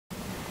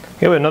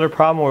Here we have another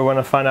problem where we want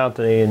to find out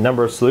the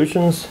number of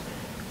solutions.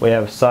 We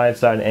have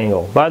side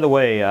angle. By the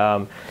way,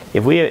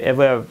 if we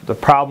have the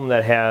problem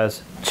that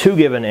has two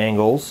given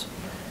angles,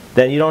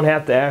 then you don't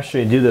have to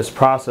actually do this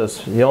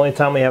process. The only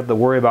time we have to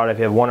worry about if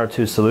you have one or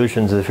two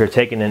solutions is if you're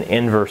taking an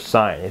inverse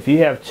sine. If you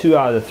have two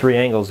out of the three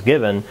angles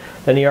given,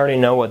 then you already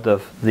know what the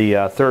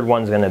third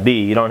one's going to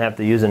be. You don't have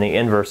to use any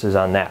inverses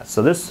on that.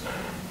 So this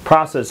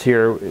process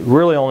here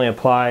really only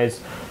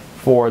applies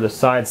for the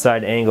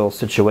side angle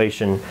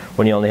situation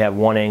when you only have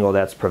one angle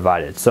that's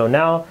provided. So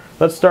now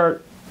let's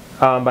start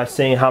by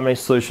seeing how many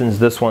solutions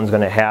this one's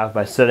going to have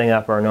by setting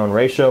up our known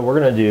ratio. We're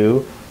going to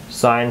do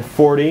sine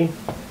 40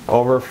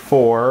 over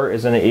 4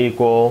 is going to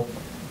equal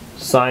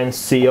sine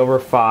c over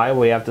 5.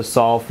 We have to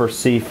solve for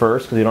c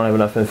first because we don't have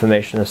enough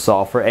information to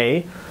solve for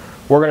a.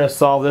 We're going to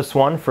solve this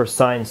one for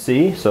sine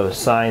c. So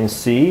sine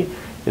c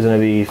is going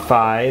to be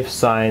 5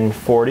 sine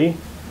 40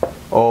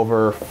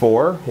 over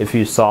 4 if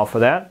you solve for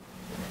that.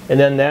 And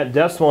then that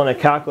decimal in a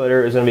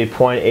calculator is going to be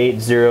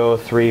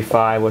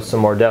 0.8035 with some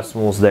more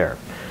decimals there.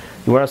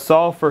 You want to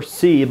solve for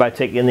c by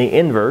taking the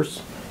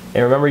inverse.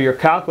 And remember, your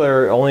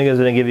calculator only is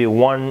going to give you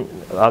one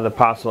of the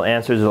possible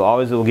answers. It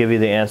will give you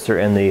the answer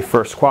in the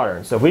first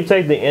quadrant. So if we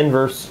take the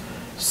inverse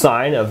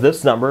sine of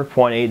this number,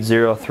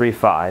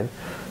 0.8035,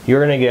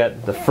 you're going to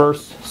get the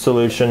first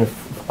solution,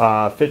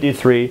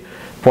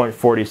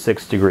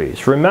 53.46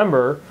 degrees.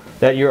 Remember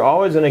that you're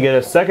always going to get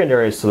a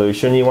secondary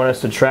solution. You want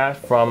to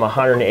subtract from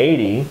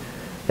 180,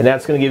 and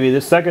that's going to give you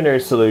the secondary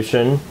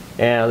solution.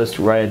 And let's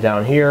write it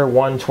down here,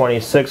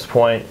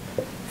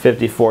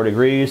 126.54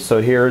 degrees.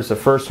 So here's the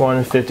first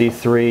one,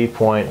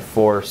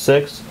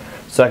 53.46.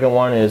 Second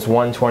one is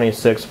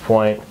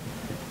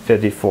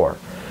 126.54.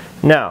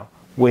 Now,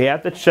 we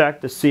have to check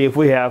to see if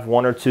we have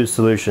one or two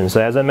solutions.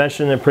 So as I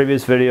mentioned in the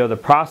previous video, the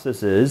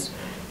process is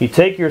you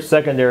take your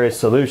secondary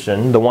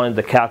solution, the one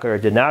the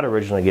calculator did not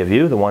originally give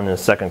you, the one in the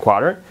second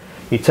quadrant.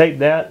 You take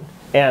that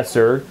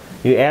answer,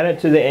 you add it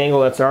to the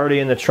angle that's already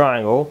in the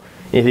triangle.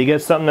 If you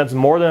get something that's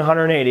more than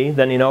 180,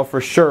 then you know for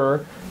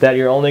sure that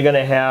you're only going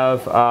to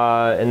have,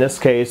 in this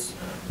case,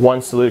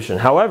 one solution.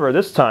 However,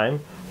 this time,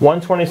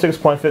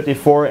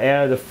 126.54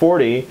 added to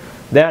 40,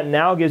 that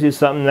now gives you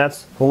something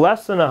that's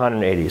less than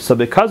 180. So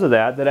because of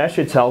that, that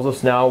actually tells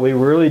us now we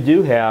really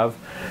do have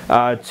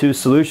two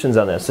solutions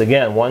on this.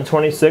 Again,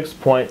 126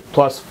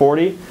 plus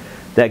 40,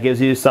 that gives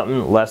you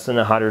something less than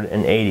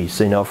 180.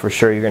 So you know for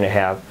sure you're going to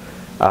have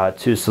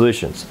two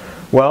solutions.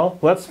 Well,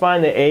 let's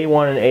find the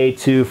A1 and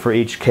A2 for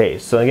each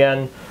case. So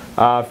again,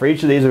 for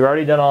each of these, we've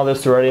already done all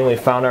this already, and we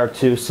found our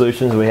two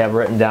solutions we have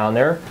written down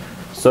there.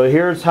 So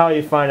here's how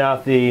you find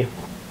out the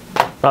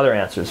other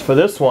answers. For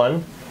this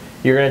one,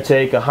 you're going to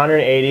take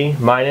 180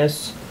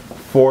 minus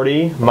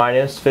 40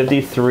 minus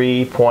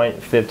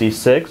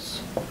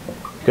 53.56,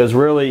 because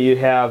really you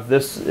have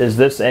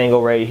this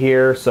angle right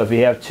here. So if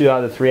you have two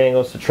out of the three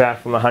angles,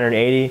 subtract from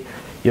 180,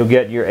 you'll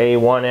get your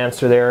A1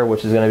 answer there,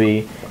 which is going to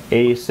be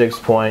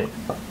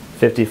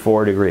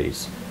 86.54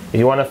 degrees. If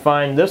you want to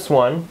find this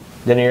one,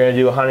 then you're going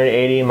to do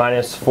 180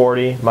 minus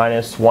 40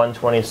 minus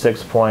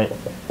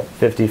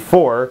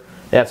 126.54.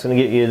 That's going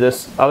to get you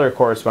this other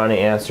corresponding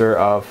answer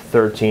of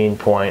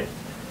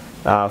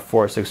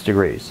 13.46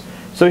 degrees.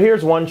 So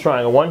here's one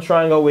triangle. One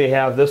triangle we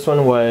have, this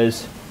one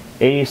was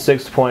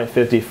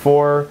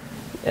 86.54.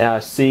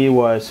 C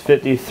was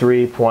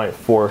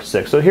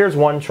 53.46. So here's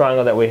one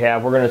triangle that we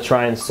have. We're going to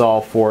try and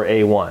solve for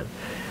A1.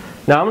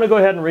 Now I'm going to go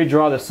ahead and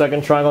redraw the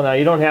second triangle. Now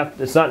you don't have,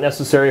 it's not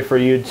necessary for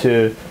you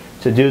to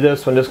do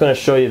this. I'm just going to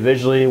show you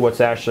visually what's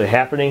actually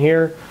happening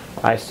here.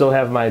 I still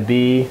have my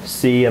B,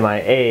 C, and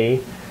my A.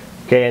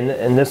 Okay,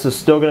 and this is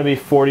still going to be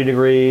 40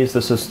 degrees,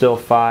 this is still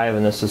 5,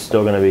 and this is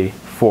still going to be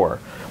 4.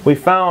 We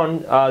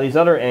found these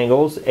other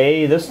angles.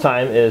 A this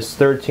time is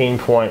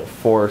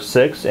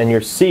 13.46, and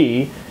your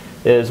C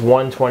is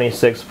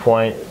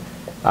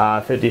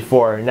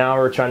 126.54. Now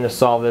we're trying to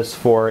solve this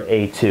for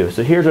A2.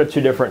 So here's our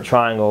two different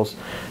triangles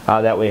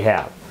that we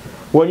have.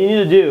 What you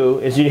need to do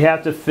is you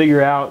have to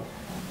figure out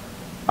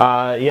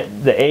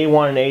the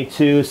A1 and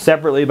A2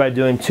 separately by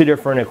doing two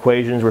different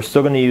equations. We're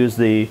still going to use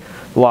the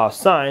law of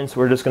sines.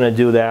 We're just going to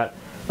do that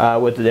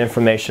with the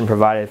information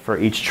provided for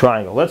each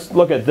triangle. Let's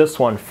look at this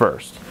one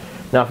first.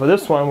 Now for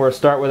this one, we'll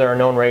start with our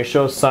known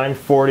ratio, sine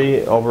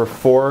 40 over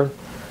 4.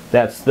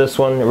 That's this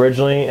one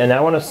originally. And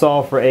I want to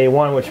solve for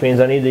A1, which means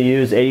I need to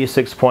use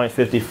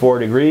 86.54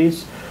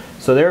 degrees.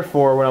 So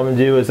therefore, what I'm going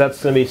to do is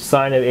that's going to be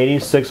sine of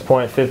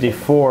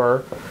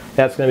 86.54.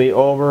 That's going to be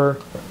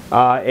over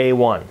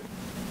A1.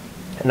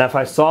 And if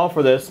I solve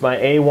for this, my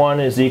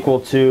A1 is equal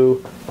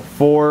to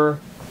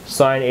 4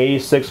 sine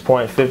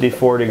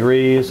 86.54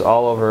 degrees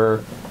all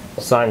over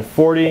sine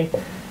 40.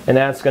 And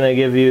that's going to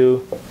give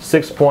you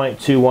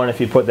 6.21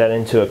 if you put that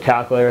into a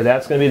calculator.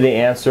 That's going to be the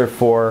answer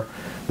for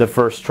the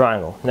first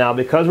triangle. Now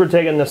because we're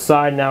taking the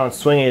side now and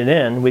swinging it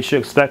in, we should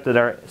expect that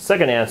our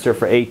second answer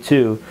for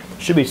A2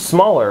 should be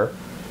smaller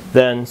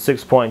than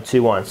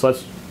 6.21. So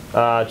let's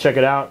check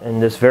it out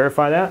and just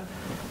verify that.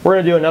 We're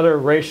going to do another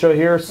ratio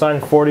here. Sine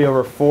 40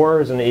 over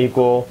 4 is going to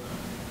equal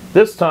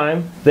This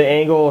time, the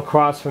angle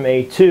across from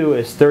A2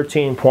 is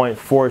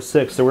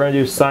 13.46. So we're going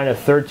to do sine of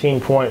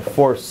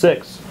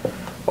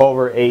 13.46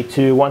 over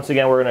A2. Once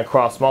again, we're going to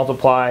cross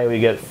multiply. We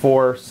get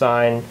 4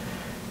 sine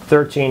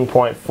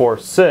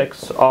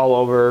 13.46 all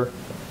over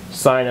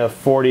sine of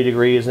 40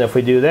 degrees. And if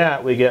we do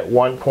that, we get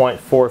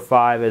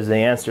 1.45 as the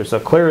answer. So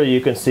clearly you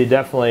can see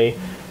definitely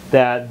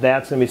that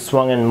that's going to be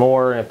swung in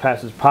more, and it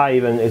passes probably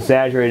even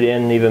exaggerated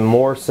in even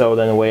more so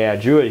than the way I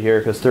drew it here,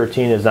 because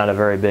 13 is not a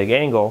very big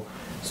angle.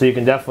 So you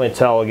can definitely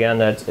tell again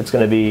that it's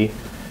going to be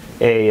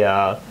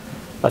a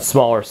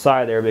smaller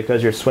side there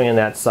because you're swinging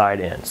that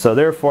side in. So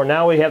therefore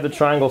now we have the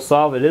triangle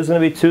solved. It is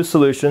going to be 2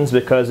 solutions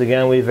because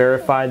again we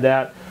verified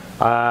that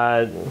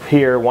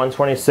here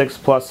 126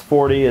 plus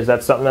 40 is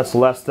that something that's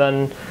less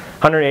than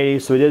 180.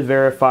 So we did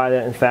verify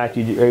that in fact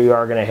you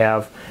are going to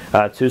have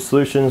 2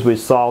 solutions. We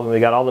solved and we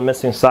got all the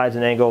missing sides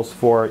and angles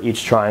for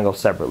each triangle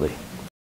separately.